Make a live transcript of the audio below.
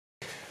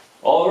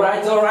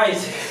Alright,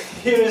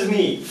 here is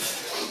me.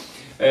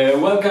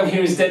 Welcome,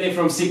 here is Danny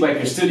from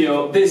SickBiker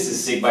Studio. This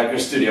is SickBiker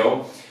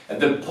Studio.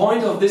 The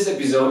point of this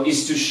episode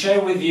is to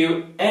share with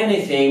you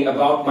anything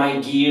about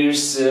my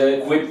gears,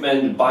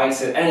 equipment,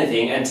 bikes and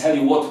anything, and tell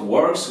you what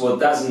works,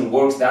 what doesn't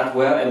work that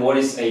well and what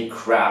is a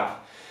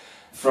crap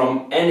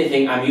from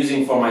anything I'm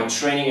using for my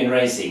training and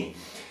racing.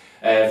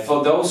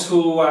 For those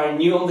who are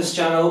new on this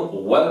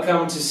channel,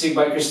 welcome to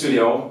SickBiker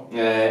Studio.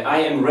 I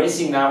am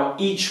racing now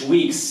each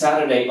week,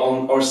 Saturday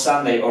or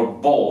Sunday or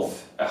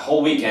both, a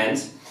whole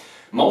weekend.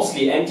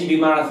 Mostly MTB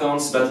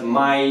marathons, but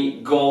my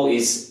goal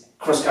is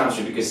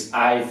cross-country because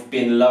I've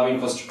been loving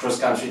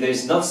cross-country.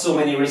 There's not so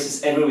many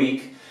races every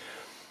week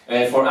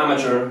for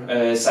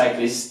amateur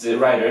cyclist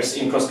riders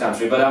in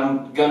cross-country, but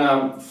I'm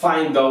gonna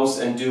find those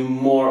and do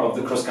more of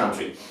the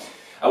cross-country.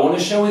 I want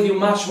to share with you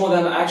much more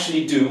than I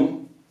actually do.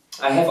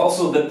 I have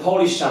also the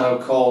Polish channel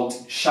called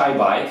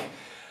SickBiker.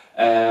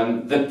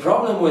 The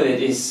problem with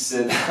it is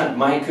that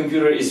my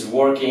computer is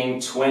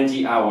working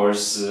 20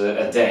 hours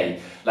a day.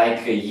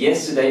 Like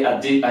yesterday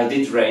I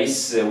did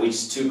race,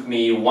 which took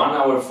me 1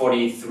 hour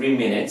 43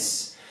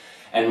 minutes,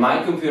 and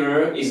my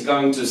computer is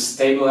going to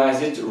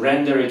stabilize it,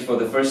 render it for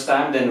the first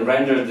time, then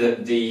render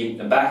the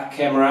back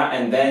camera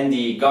and then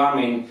the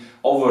Garmin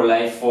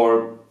overlay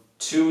for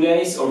 2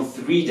 days or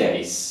 3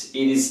 days.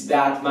 It is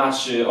that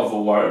much of a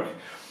work.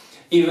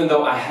 Even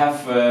though I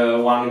have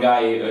one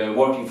guy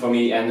working for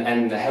me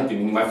and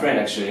helping me, my friend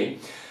actually.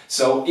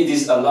 So it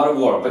is a lot of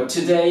work. But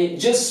today,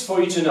 just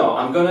for you to know,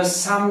 I'm gonna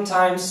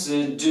sometimes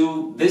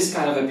do this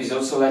kind of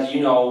episode so that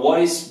you know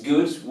what is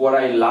good, what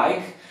I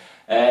like,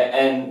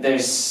 and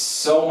there's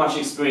so much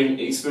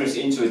experience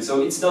into it.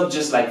 So it's not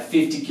just like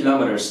 50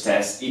 kilometers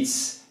test,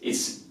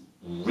 it's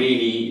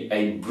really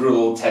a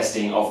brutal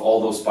testing of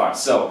all those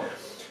parts. So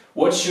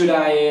what should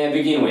I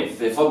begin with?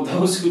 For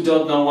those who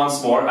don't know,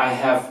 once more, I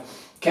have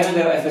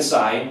Cannondale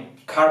FSI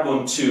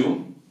Carbon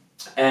 2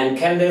 and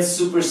Cannondale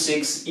Super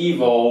 6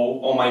 Evo,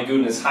 oh my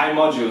goodness, high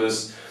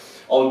modulus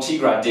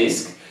Ultegra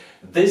disc.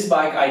 This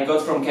bike I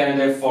got from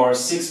Cannondale for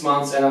 6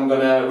 months and I'm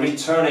gonna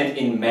return it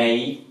in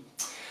May.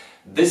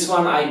 This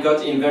one I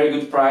got in very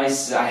good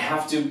price. I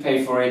have to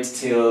pay for it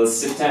till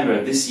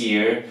September this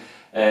year,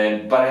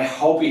 but I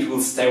hope it will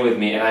stay with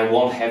me and I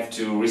won't have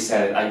to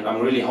resell it. I'm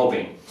really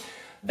hoping.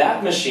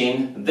 That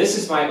machine, this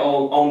is my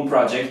own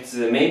project.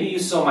 Maybe you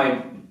saw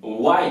my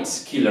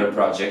white killer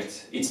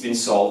project. It's been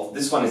sold.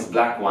 This one is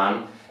black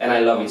one and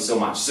I love it so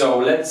much. So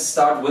let's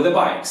start with the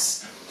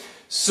bikes.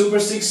 Super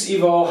 6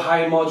 Evo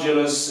high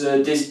modulus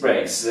disc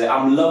brakes.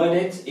 I'm loving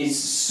it. It's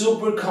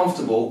super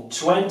comfortable.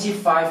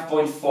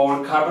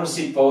 25.4 carbon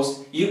seat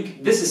post.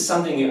 This is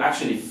something you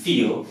actually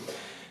feel.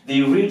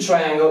 The rear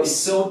triangle is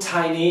so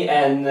tiny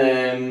and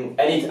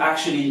it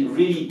actually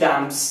really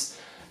damps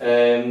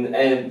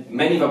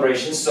many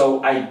vibrations,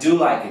 so I do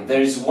like it.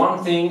 There is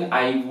one thing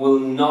I will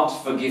not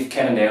forgive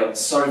Cannondale,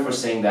 sorry for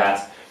saying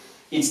that.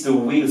 It's the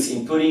wheels.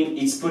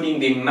 It's putting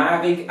the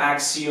Mavic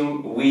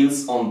Axiom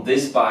wheels on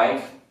this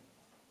bike.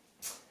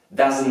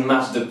 Doesn't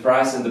match the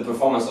price and the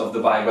performance of the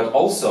bike, but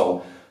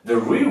also the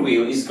rear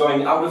wheel is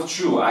going out of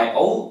true. I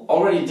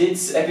already did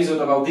an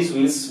episode about these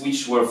wheels,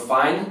 which were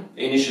fine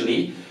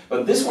initially,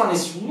 but this one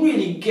is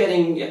really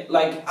getting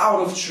like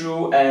out of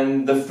true,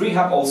 and the free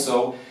hub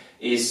also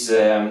is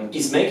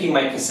making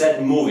my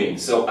cassette moving,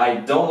 so I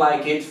don't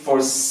like it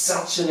for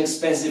such an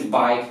expensive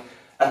bike.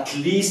 At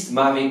least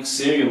Mavic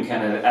Serium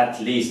Cannon, at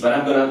least, but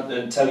I'm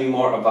gonna tell you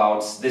more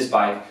about this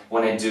bike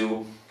when I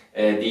do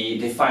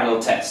the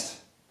final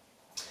test.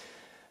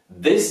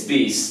 This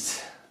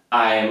beast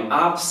I am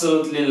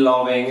absolutely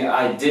loving.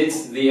 I did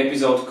the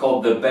episode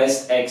called the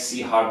best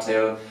XC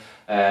hardtail.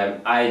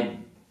 I've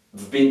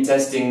been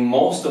testing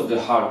most of the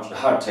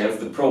hardtails,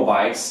 the pro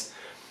bikes.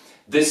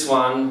 This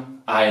one,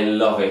 I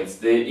love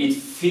it. It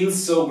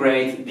feels so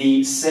great.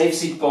 The safe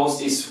seat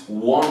post is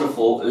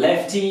wonderful.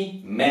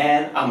 Lefty,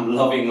 man, I'm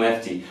loving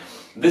lefty.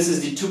 This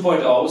is the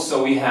 2.0,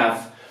 so we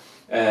have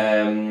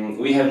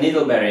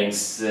needle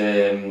bearings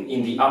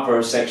in the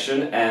upper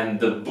section and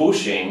the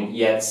bushing.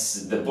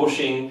 Yes, the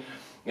bushing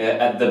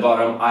at the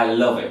bottom. I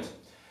love it.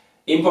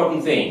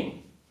 Important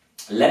thing: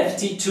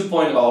 lefty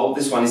 2.0.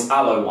 This one is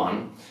alloy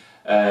one.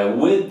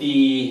 With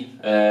the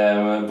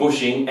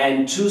bushing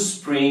and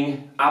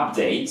 2-spring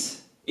update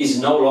is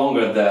no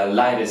longer the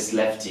lightest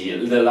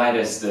lefty, the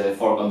lightest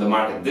fork on the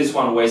market. This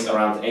one weighs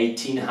around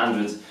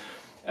 1800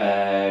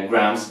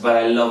 grams, but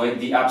I love it.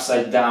 The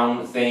upside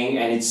down thing,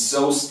 and it's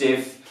so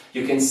stiff.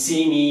 You can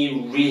see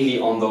me really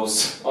on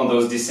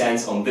those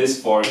descents on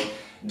this fork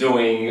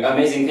doing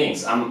amazing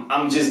things.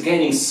 I'm just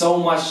gaining so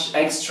much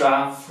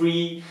extra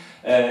free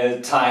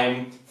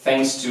time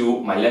thanks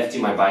to my lefty,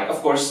 my bike, of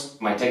course,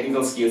 my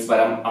technical skills, but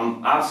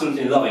I'm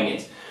absolutely loving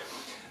it.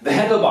 The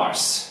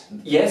handlebars,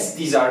 yes,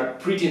 these are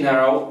pretty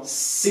narrow,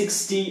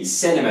 60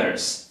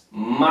 centimeters.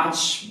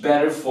 Much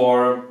better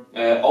for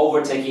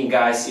overtaking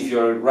guys if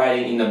you're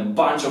riding in a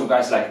bunch of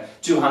guys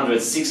like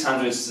 200,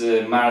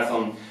 600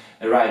 marathon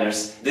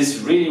riders. This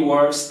really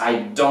works. I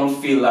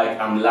don't feel like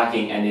I'm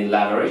lacking any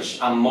leverage.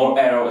 I'm more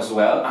aero as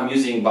well. I'm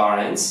using bar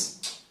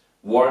ends.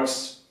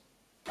 works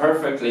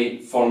perfectly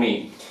for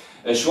me.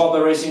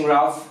 Schwalbe Racing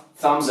Ralph,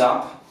 thumbs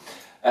up.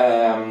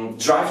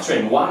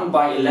 Drivetrain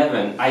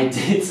 1x11. I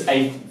did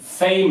a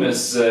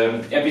famous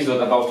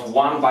episode about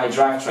 1x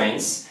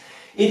drivetrains.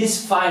 It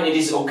is fine, it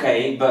is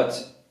okay, but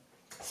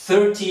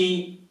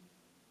 32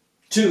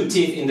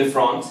 teeth in the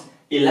front,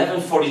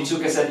 1142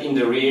 cassette in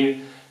the rear,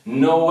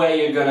 no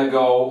way you're gonna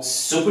go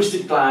super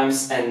steep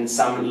climbs and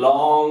some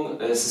long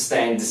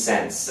sustained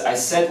descents. I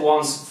said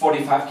once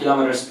 45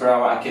 kilometers per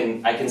hour, I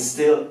can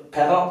still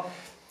pedal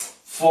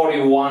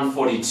 41,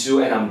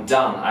 42 and I'm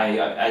done.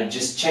 I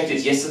just checked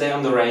it yesterday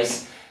on the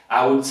race.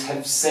 I would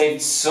have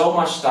saved so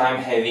much time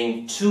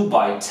having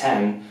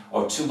 2x10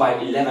 or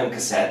 2x11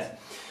 cassette.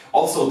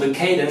 Also, the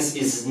cadence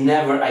is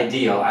never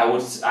ideal. I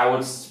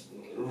would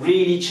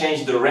really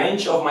change the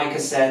range of my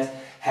cassette,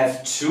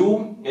 have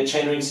two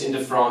chainrings in the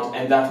front,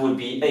 and that would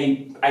be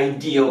an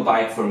ideal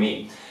bike for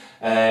me.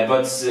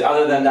 But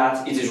other than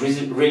that, it is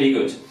really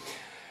good.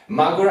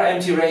 Magura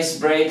MT Race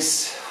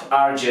brakes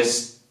are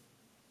just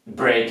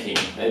braking.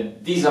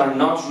 These are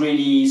not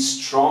really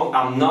strong.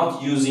 I'm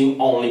not using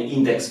only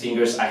index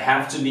fingers. I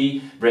have to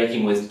be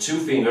braking with two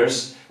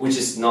fingers, which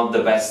is not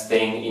the best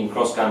thing in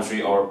cross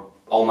country or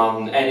all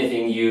mountain,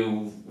 anything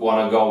you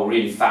want to go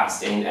really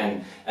fast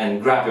in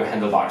and grab your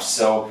handlebars.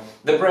 So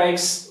the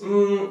brakes,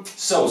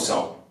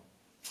 so-so.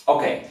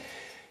 Okay,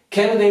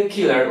 Cannondale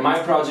Killer, my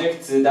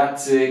project that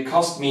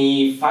cost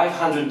me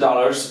 $500,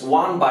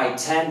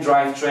 1x10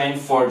 drivetrain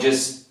for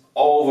just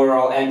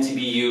overall MTB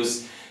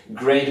use,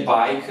 great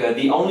bike.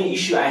 The only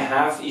issue I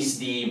have is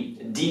the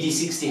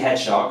DD60 head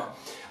shock.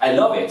 I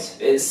love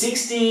it.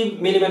 60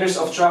 millimeters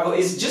of travel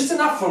is just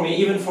enough for me,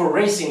 even for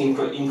racing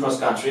in cross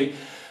country.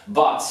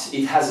 But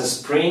it has a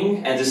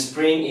spring, and the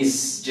spring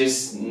is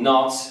just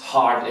not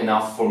hard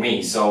enough for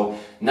me. So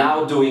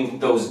now doing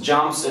those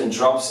jumps and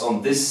drops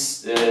on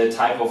this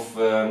type of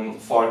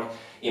fork,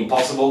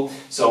 impossible.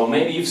 So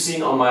maybe you've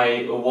seen on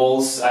my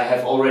walls I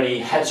have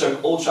already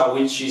Headshock Ultra,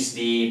 which is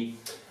the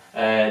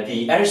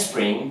air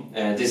spring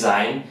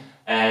design,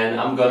 and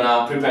I'm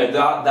gonna prepare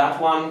that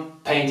one,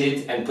 paint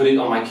it and put it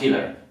on my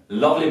Killer.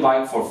 Lovely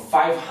bike for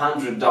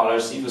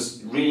 $500. It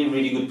was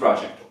really good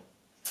project.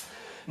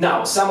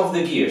 Now, some of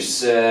the gears.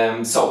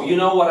 So you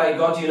know what I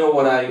got, you know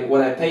what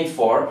I paid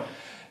for.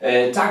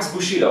 Tacx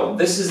Bushido.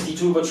 This is the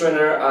turbo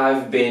trainer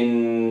I've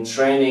been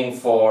training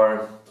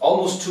for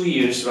almost 2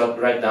 years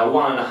right now,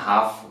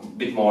 1.5, a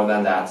bit more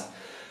than that.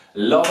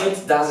 Love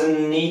it.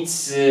 Doesn't need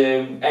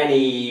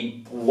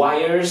any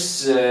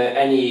wires,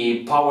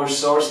 any power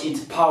source.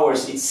 It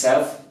powers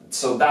itself.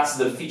 So that's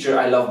the feature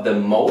I love the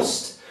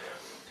most.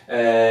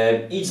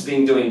 It's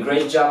been doing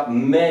great job.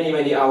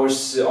 Many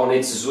hours on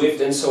its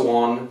Zwift and so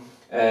on.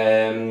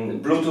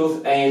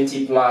 Bluetooth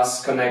ANT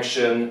plus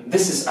connection.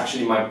 This is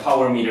actually my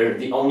power meter,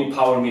 the only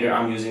power meter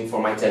I'm using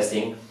for my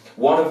testing.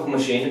 Wonderful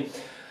machine.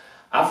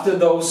 After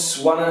those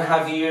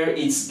 1.5 years,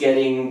 it's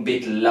getting a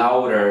bit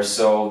louder,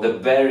 so the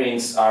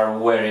bearings are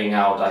wearing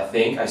out,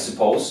 I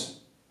suppose.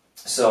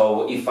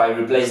 So if I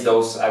replace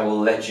those, I will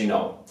let you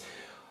know.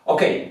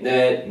 Okay,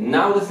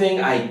 now the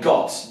thing I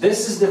got.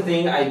 This is the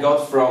thing I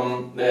got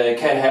from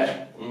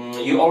Kenhead.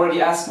 You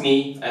already asked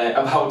me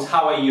about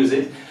how I use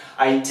it.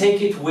 I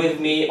take it with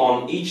me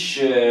on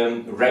each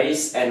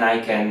race, and I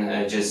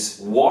can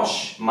just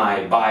wash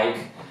my bike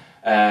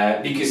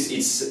because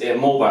it's a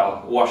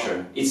mobile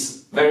washer.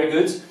 It's very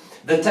good.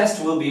 The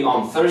test will be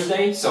on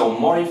Thursday, so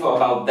more info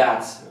about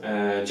that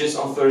just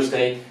on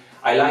Thursday.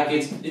 I like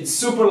it. It's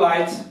super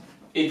light.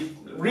 It's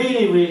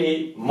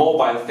really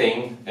mobile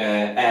thing,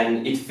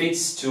 and it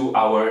fits to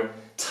our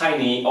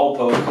tiny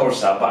Opel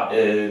Corsa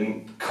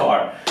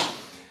car.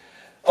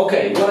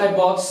 Okay, what I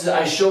bought,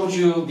 I showed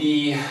you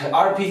the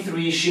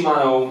RP3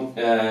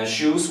 Shimano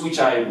shoes, which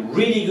are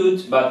really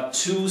good, but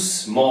too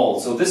small.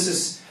 So this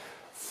is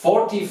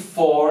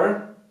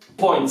 44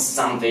 point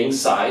something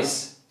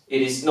size.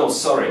 It is, no,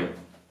 sorry,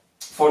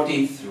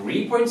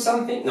 43 point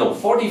something? No,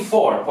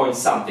 44 point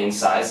something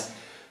size.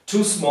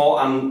 Too small.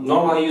 I'm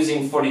normally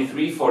using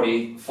 43,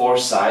 44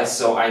 size,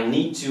 so I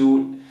need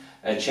to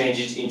change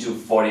it into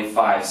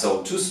 45.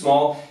 So too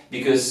small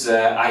because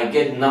I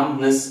get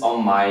numbness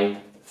on my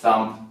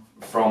thumb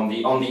from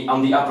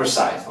on the upper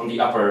side, from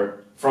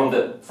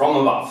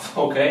above.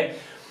 Okay,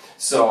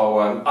 so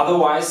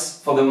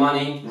otherwise, for the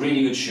money,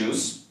 really good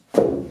shoes.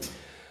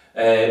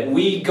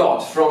 We got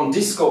from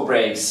Disco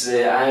Brakes.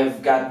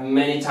 I've got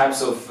many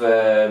types of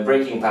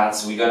braking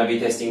pads. We're gonna be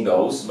testing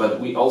those, but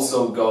we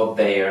also got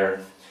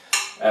their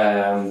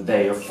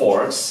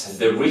forks,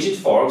 the rigid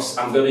forks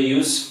I'm gonna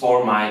use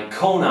for my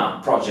Kona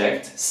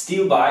project,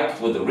 steel bike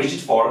with a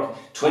rigid fork,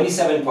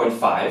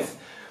 27.5.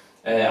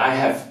 I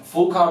have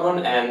full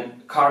carbon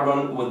and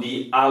carbon with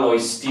the alloy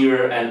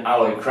steer and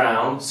alloy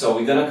crown, so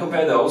we're gonna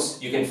compare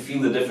those. You can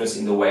feel the difference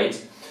in the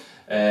weight.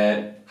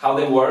 How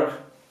they work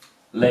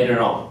later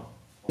on.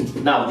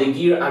 Now the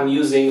gear I'm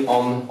using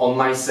on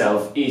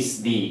myself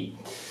is the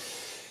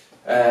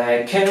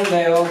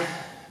Cannondale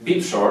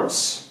bib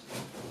shorts.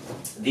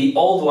 The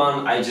old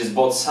one I just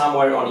bought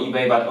somewhere on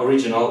eBay, but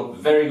original,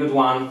 very good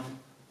one.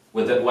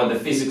 when the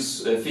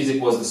Physics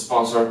was the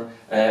sponsor.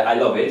 I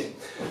love it.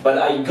 But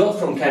I got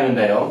from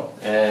Cannondale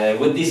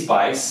with these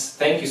bikes,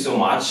 thank you so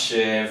much,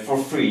 for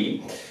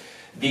free.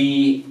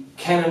 The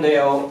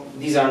Cannondale,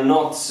 these are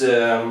not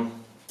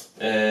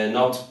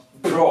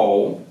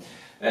pro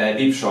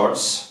bib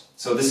shorts,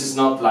 so this is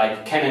not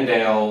like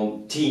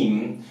Cannondale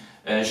team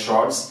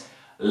shorts.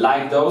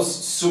 Like those,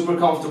 super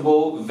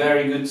comfortable,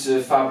 very good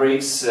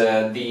fabrics.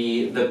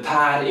 The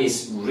pad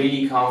is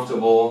really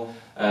comfortable.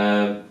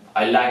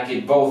 I like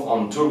it both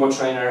on turbo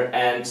trainer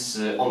and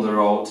on the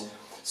road,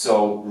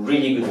 so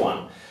really good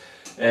one.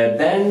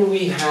 Then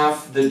we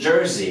have the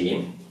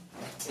jersey.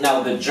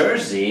 Now the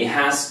jersey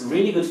has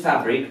really good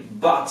fabric,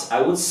 but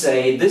I would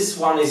say this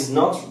one is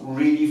not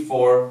really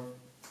for,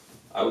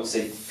 I would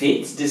say,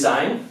 fit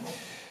design,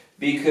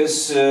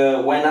 because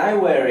when I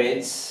wear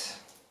it,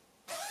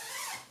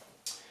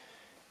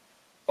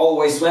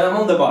 always when I'm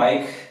on the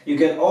bike, you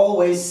can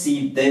always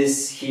see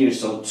this here,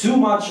 so too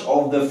much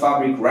of the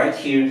fabric right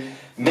here.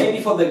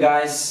 Maybe for the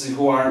guys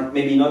who are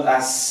maybe not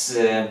as,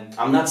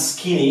 I'm not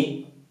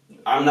skinny,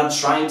 I'm not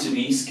trying to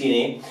be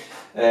skinny,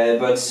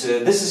 but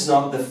this is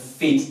not the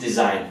fit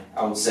design,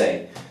 I would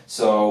say.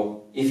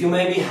 So if you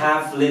maybe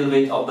have a little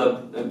bit of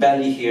the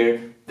belly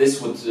here,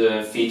 this would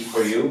fit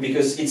for you,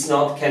 because it's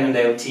not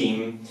Cannondale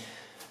team,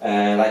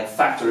 like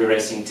factory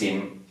racing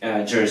team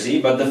jersey,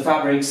 but the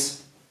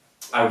fabrics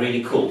are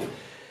really cool.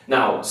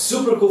 Now,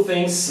 super cool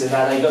things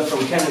that I got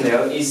from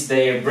Cannondale is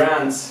their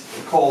brand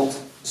called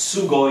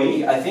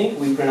Sugoi, I think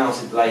we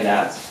pronounce it like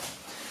that.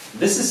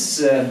 This is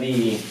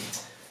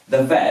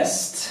the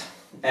vest,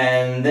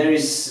 and there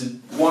is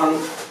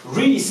one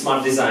really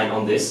smart design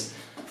on this,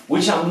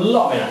 which I'm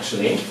loving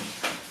actually.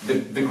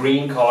 The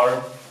green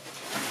color,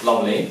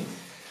 lovely.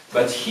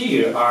 But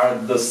here are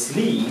the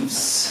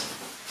sleeves,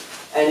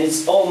 and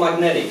it's all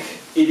magnetic.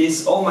 It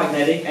is all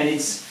magnetic, and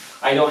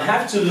I don't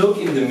have to look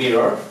in the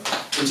mirror.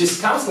 It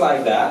just comes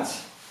like that.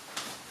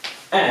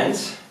 And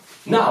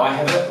now I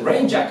have a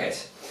rain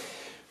jacket.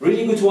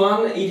 Really good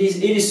one. It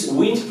is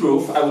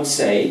windproof, I would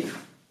say.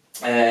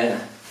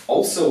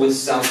 Also with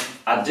some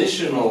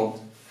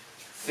additional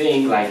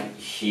thing like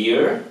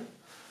here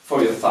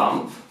for your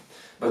thumb.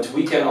 But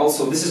we can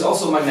also, this is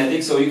also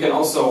magnetic, so you can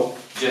also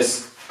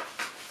just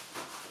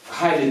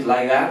hide it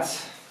like that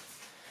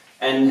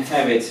and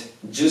have it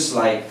just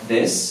like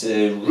this.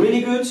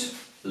 Really good.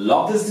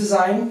 Love this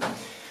design.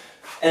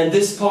 And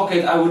this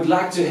pocket, I would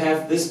like to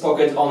have this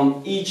pocket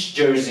on each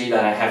jersey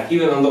that I have,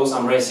 even on those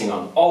I'm racing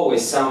on.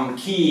 Always some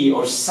key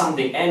or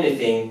something,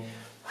 anything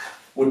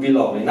would be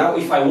lovely. Now,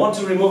 if I want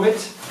to remove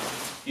it,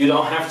 you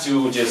don't have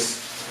to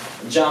just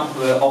jump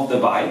off the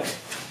bike.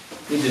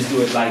 You just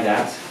do it like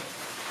that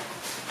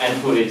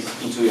and put it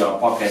into your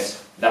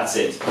pocket. That's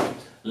it.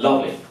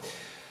 Lovely.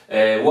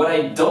 What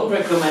I don't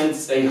recommend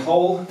a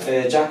whole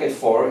jacket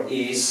for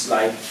is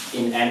like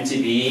in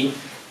MTB.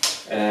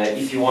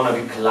 If you want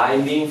to be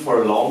climbing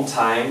for a long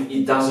time,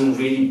 it doesn't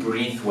really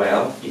breathe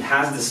well. It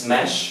has this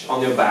mesh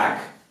on your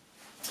back,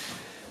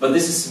 but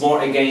this is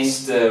more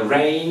against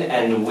rain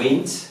and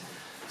wind.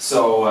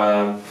 So,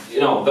 you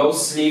know,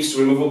 those sleeves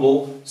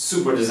removable,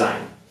 super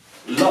design.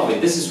 Love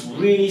it. This is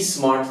really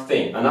smart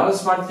thing. Another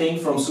smart thing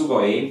from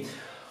Sugoi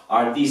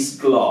are these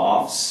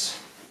gloves,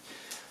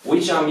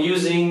 which I'm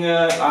using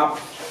up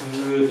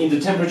in the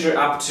temperature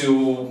up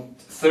to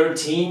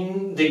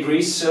 13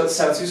 degrees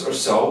Celsius or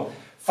so.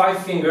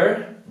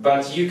 5-finger,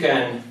 but you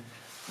can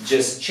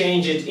just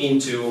change it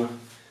into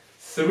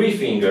 3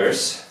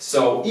 fingers.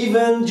 So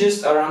even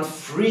just around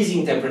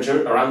freezing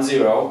temperature, around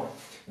 0,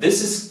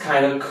 this is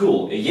kind of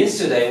cool.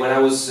 Yesterday when I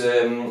was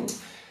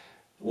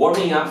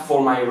warming up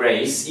for my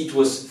race, it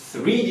was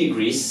 3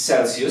 degrees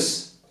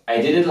Celsius.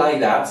 I did it like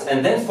that,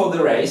 and then for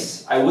the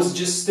race I was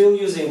just still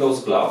using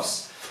those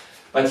gloves.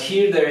 But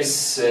here there is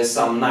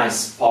some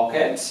nice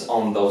pocket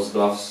on those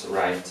gloves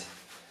right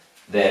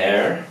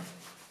there.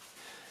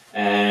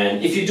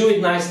 And if you do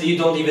it nicely, you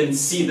don't even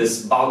see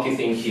this bulky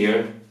thing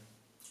here.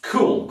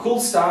 Cool,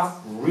 cool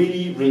stuff,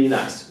 really, really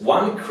nice.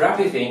 One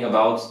crappy thing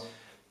about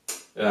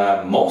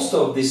most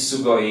of this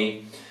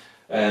Sugoi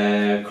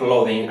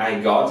clothing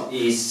I got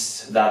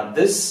is that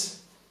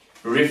this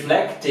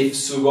reflective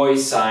Sugoi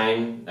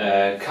sign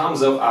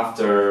comes up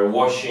after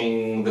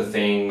washing the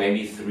thing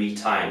maybe 3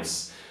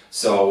 times.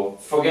 So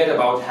forget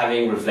about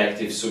having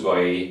reflective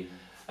Sugoi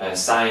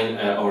sign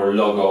or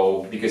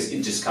logo, because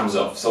it just comes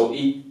off. So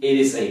it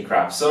is a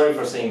crap. Sorry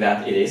for saying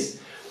that, it is.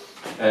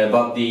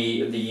 But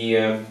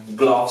the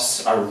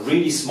gloves are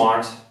really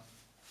smart.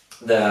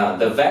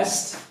 The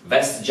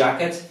vest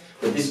jacket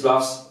with these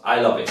gloves,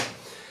 I love it.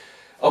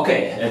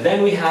 Okay, and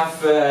then we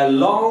have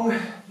long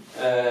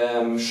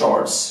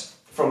shorts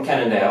from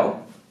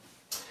Cannondale.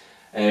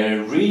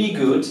 Really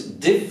good,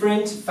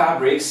 different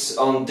fabrics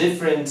on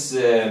different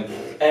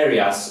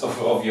areas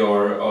of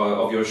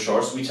your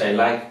shorts, which I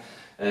like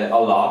a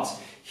lot.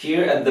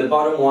 Here at the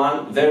bottom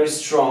one, very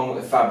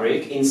strong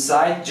fabric.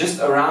 Inside,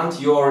 just around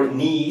your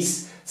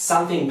knees,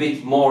 something a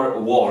bit more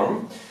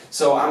warm.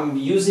 So I'm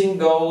using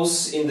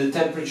those in the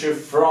temperature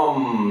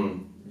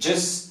from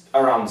just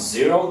around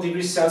 0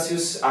 degrees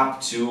Celsius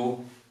up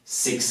to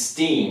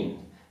 16,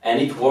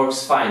 and it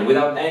works fine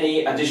without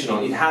any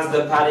additional. It has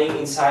the padding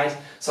inside,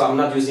 so I'm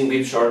not using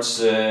bib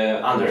shorts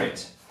under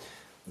it.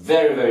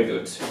 Very, very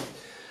good.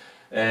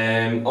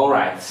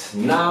 Alright,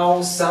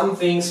 now some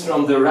things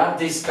from the Rat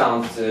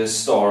Discount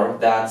store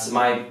that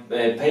my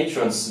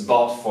patrons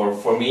bought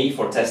for me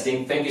for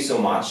testing. Thank you so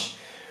much.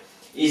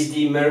 Is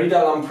the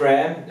Merida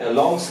Lamprey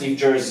long sleeve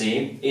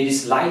jersey. It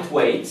is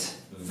lightweight,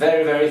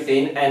 very, very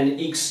thin,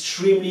 and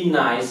extremely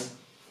nice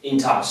in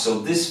touch. So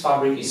this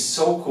fabric is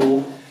so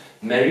cool.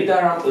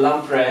 Merida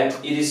Lamprey,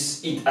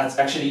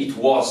 it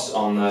was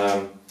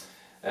on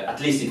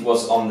at least it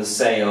was on the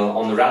sale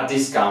on the Rat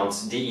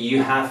Discount.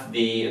 You have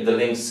the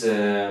links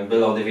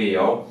below the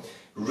video.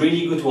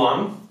 Really good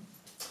one.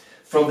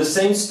 From the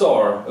same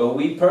store,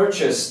 we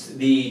purchased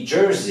the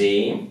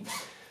jersey,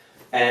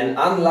 and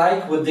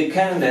unlike with the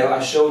Cannondale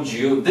I showed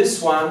you,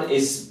 this one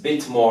is a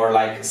bit more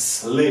like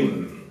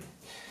slim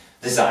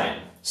design.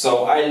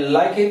 So I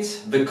like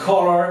it. The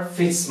color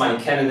fits my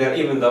Cannondale,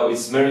 even though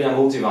it's Merida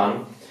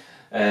Multivan.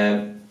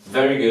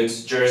 Very good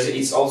jersey.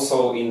 It's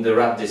also in the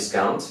Rat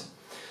Discount.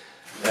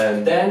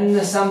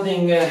 Then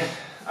something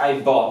I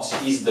bought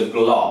is the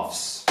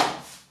gloves.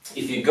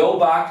 If you go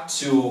back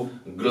to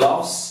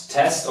gloves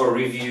test or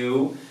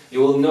review, you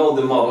will know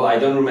the model. I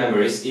don't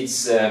remember it.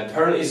 It's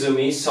Pearl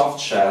Izumi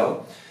soft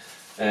shell.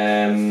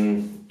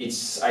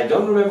 I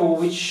don't remember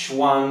which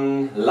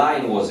one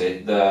line was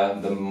it,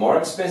 the more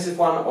expensive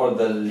one or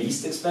the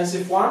least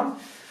expensive one.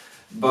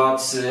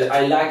 But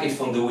I like it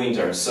from the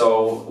winter,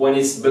 so when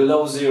it's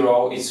below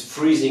 0, it's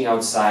freezing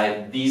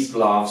outside. These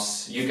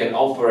gloves, you can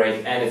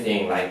operate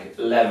anything like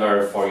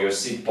lever for your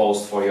seat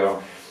post, for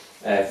your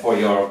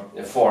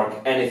fork,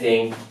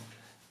 anything.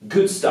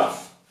 Good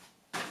stuff.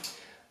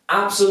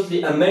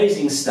 Absolutely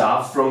amazing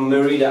stuff from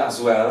Merida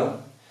as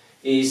well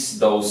is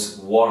those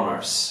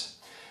warmers.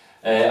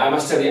 I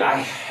must tell you, I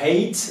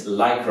hate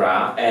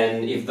Lycra,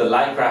 and if the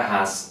Lycra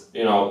has,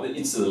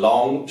 it's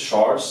long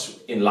shorts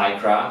in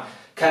Lycra,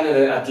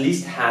 Cannondale at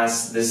least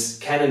has this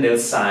Cannondale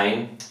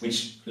sign,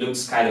 which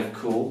looks kind of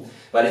cool.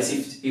 But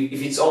if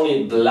it's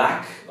only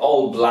black,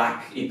 all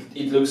black,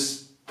 it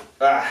looks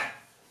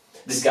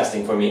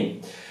disgusting for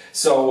me.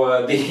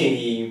 So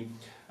the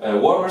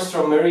warmers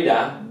from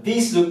Merida,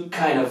 these look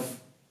kind of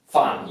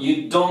fun.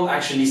 You don't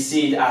actually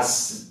see it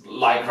as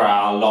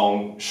Lycra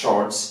long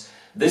shorts.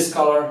 This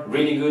color,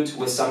 really good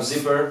with some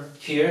zipper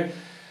here.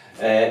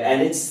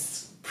 And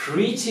it's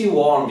pretty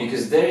warm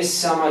because there is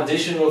some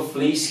additional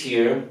fleece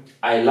here.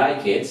 I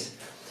like it.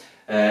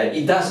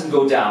 It doesn't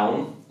go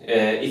down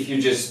if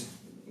you just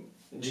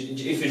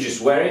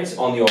wear it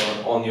on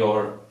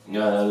your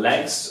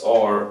legs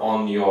or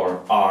on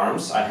your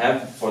arms. I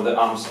have for the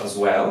arms as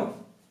well.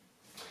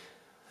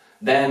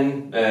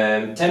 Then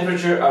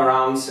temperature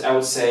around, I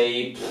would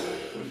say,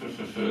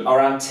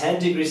 around 10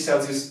 degrees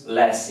Celsius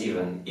less,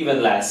 even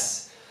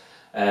less.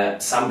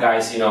 Some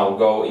guys,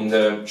 go in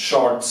the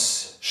short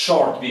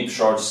bib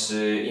shorts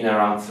in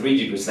around 3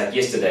 degrees, like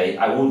yesterday.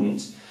 I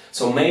wouldn't.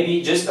 So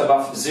maybe just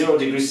above 0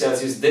 degrees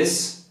Celsius,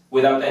 this,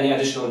 without any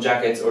additional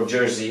jacket or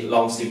jersey,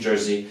 long sleeve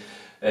jersey,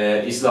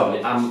 is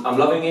lovely. I'm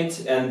loving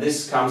it, and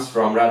this comes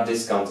from Rat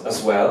Discount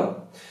as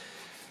well.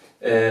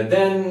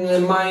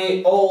 Then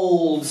my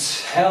old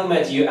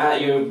helmet,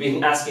 you've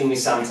been asking me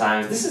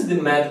sometimes. This is the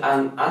Med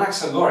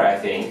Anaxagora, I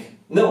think.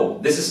 No,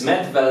 this is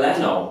Med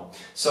Veleno.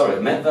 Sorry,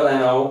 Med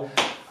Veleno.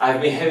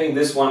 I've been having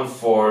this one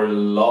for a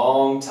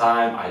long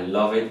time. I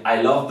love it.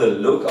 I love the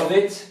look of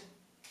it.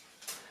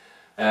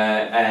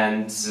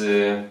 And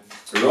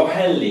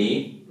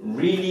Rohelli,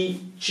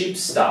 really cheap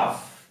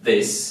stuff,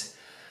 this.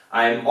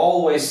 I'm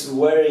always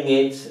wearing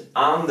it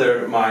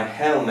under my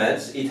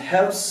helmet. It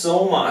helps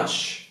so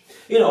much,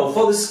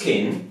 for the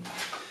skin.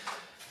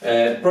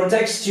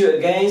 Protects you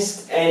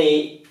against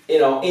any,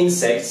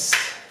 insects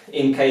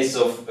in case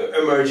of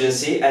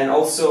emergency, and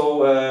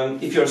also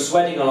if you're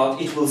sweating a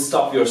lot, it will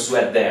stop your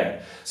sweat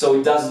there. So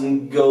it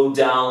doesn't go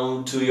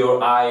down to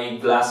your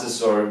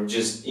eyeglasses or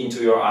just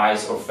into your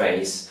eyes or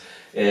face.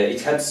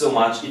 It helps so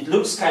much. It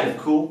looks kind of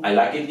cool. I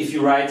like it. If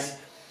you ride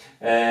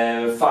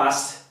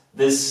fast,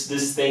 this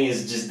thing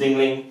is just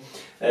dingling.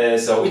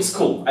 So it's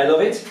cool. I love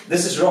it.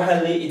 This is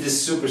Rohelli. It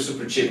is super,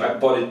 super cheap. I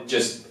bought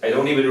it I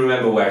don't even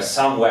remember where,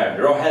 somewhere.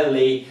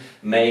 Rohelli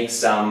makes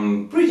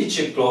some pretty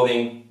cheap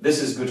clothing. This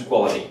is good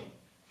quality.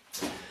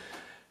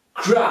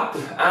 Crap,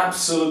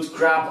 absolute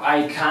crap.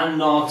 I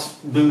cannot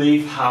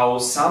believe how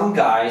some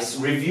guys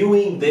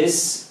reviewing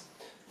this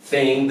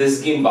thing,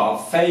 this gimbal,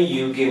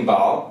 Feiyu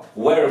gimbal,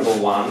 wearable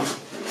one,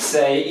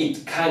 say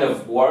it kind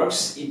of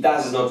works. It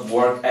does not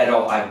work at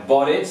all. I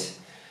bought it.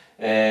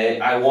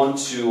 I want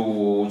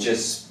to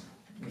just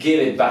give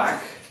it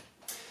back.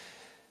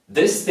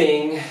 This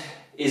thing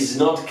is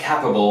not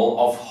capable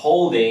of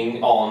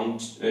holding on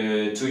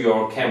to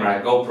your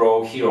camera.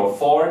 GoPro Hero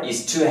 4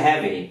 is too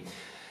heavy.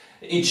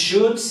 It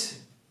should,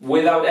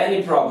 without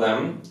any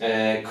problem,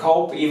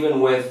 cope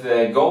even with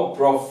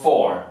GoPro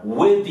 4.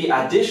 With the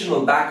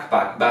additional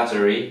backpack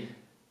battery,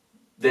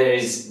 there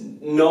is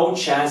no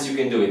chance you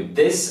can do it.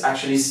 This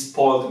actually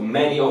spoiled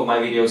many of my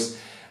videos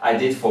I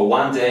did for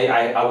one day.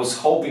 I was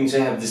hoping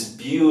to have this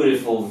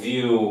beautiful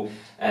view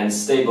and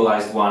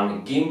stabilized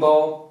one.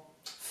 Gimbal,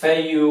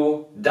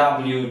 Feiyu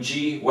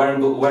WG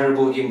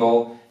wearable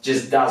gimbal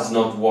just does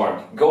not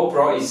work.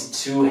 GoPro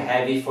is too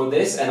heavy for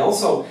this, and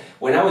also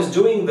when I was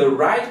doing the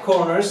right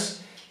corners,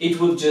 it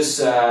would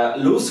just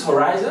lose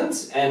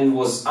horizons and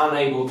was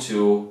unable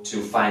to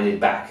find it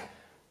back.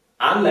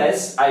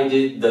 Unless I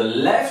did the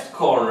left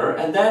corner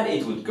and then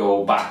it would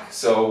go back.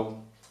 So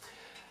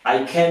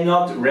I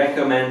cannot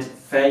recommend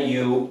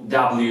Feiyu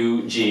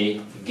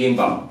WG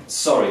gimbal.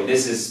 Sorry,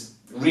 this is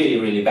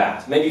really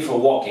bad. Maybe for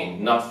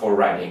walking, not for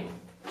riding.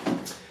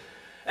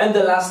 And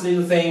the last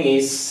little thing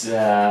is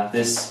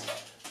this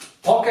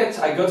pocket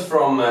I got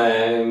from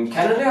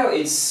Canada.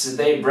 It's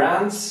their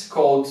brand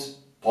called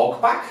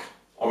PogPack,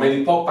 or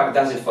maybe PogPack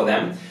does it for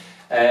them.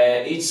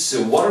 It's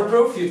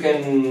waterproof. You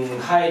can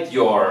hide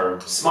your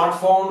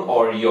smartphone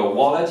or your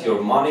wallet,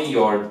 your money,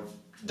 your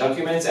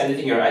documents,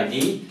 anything, your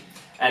ID,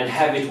 and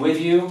have it with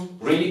you.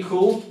 Really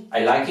cool.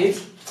 I like it.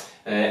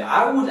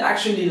 I would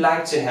actually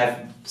like to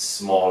have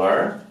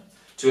smaller,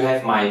 to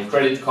have my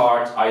credit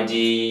card,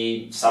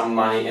 ID, some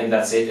money, and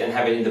that's it, and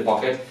have it in the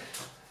pocket.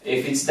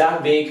 If it's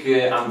that big,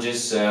 I'm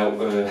just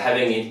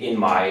having it in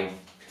my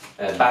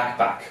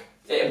backpack.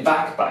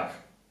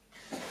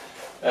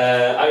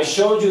 I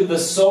showed you the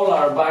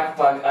solar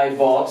backpack I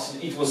bought.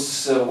 It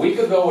was a week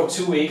ago or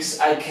 2 weeks.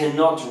 I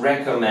cannot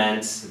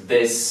recommend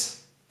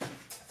this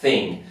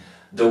thing.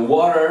 The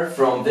water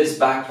from this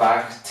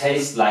backpack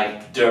tastes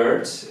like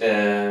dirt,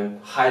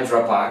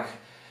 Hydra pack.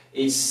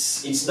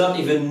 It's not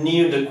even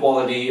near the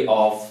quality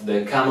of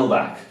the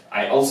Camelback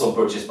I also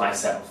purchased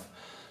myself.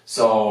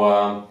 So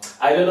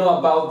I don't know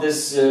about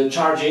this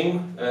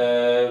charging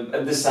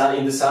in the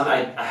sun.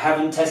 I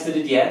haven't tested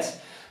it yet.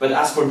 But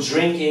as for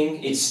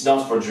drinking, it's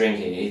not for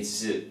drinking.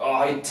 It's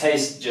it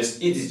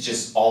is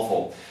just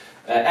awful.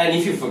 And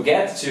if you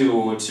forget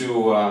to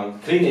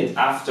clean it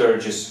after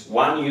just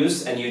one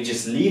use and you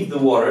just leave the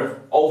water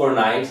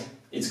overnight,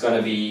 it's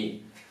gonna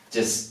be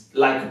just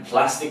like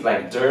plastic,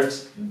 like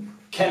dirt.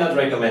 Cannot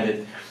recommend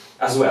it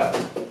as well.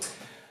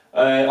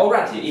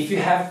 Alrighty, if you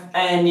have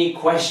any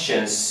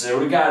questions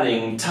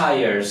regarding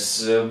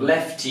tires,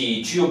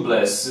 lefty,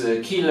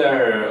 tubeless,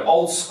 killer,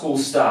 old school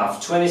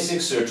stuff,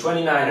 26er,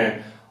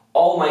 29er,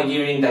 all my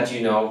gearing that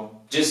you know,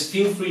 just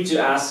feel free to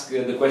ask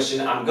the question.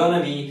 I'm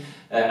gonna be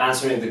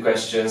answering the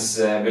questions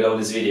below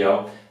this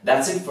video.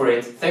 That's it for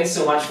it. Thanks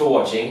so much for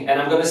watching,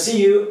 and I'm gonna see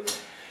you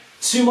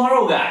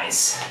tomorrow,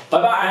 guys.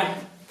 Bye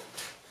bye.